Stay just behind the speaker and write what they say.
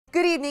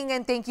Good evening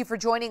and thank you for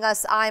joining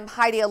us. I'm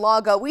Heidi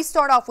Alago. We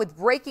start off with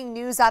breaking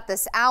news at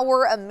this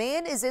hour. A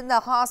man is in the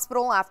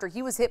hospital after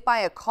he was hit by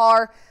a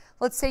car.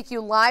 Let's take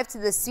you live to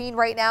the scene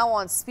right now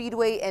on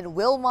Speedway and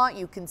Wilmot.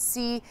 You can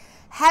see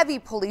heavy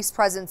police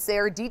presence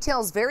there.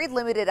 Details very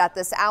limited at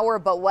this hour,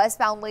 but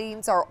westbound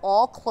lanes are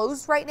all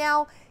closed right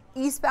now.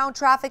 Eastbound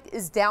traffic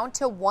is down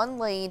to one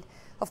lane.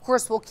 Of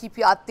course, we'll keep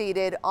you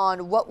updated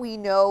on what we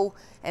know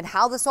and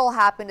how this all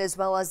happened, as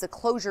well as the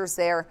closures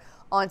there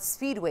on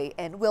Speedway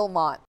and Wilmot.